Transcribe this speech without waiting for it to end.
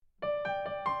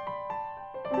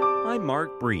I'm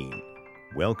Mark Breen.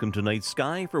 Welcome to Night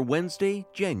Sky for Wednesday,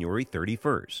 January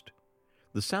 31st.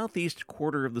 The southeast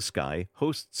quarter of the sky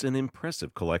hosts an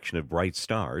impressive collection of bright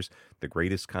stars, the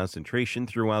greatest concentration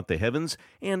throughout the heavens,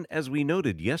 and as we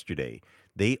noted yesterday,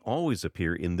 they always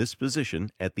appear in this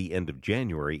position at the end of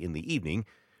January in the evening.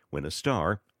 When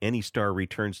any star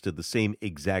returns to the same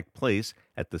exact place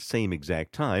at the same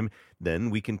exact time, then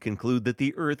we can conclude that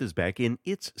the Earth is back in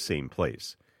its same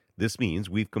place. This means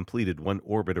we've completed one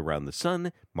orbit around the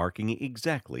Sun, marking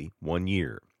exactly 1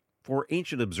 year. For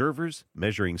ancient observers,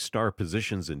 measuring star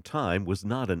positions in time was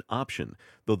not an option,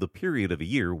 though the period of a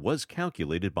year was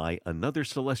calculated by another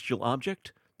celestial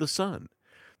object, the Sun.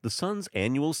 The Sun's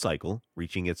annual cycle,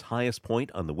 reaching its highest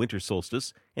point on the winter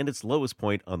solstice and its lowest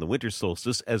point on the winter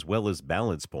solstice, as well as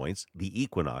balance points, the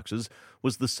equinoxes,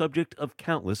 was the subject of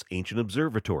countless ancient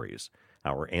observatories.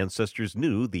 Our ancestors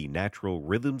knew the natural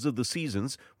rhythms of the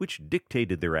seasons, which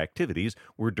dictated their activities,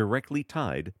 were directly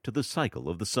tied to the cycle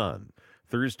of the Sun.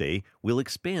 Thursday, we'll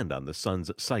expand on the Sun's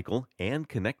cycle and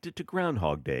connect it to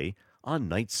Groundhog Day on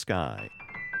Night Sky.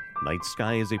 Night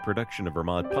Sky is a production of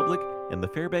Vermont Public and the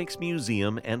Fairbanks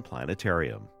Museum and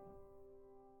Planetarium.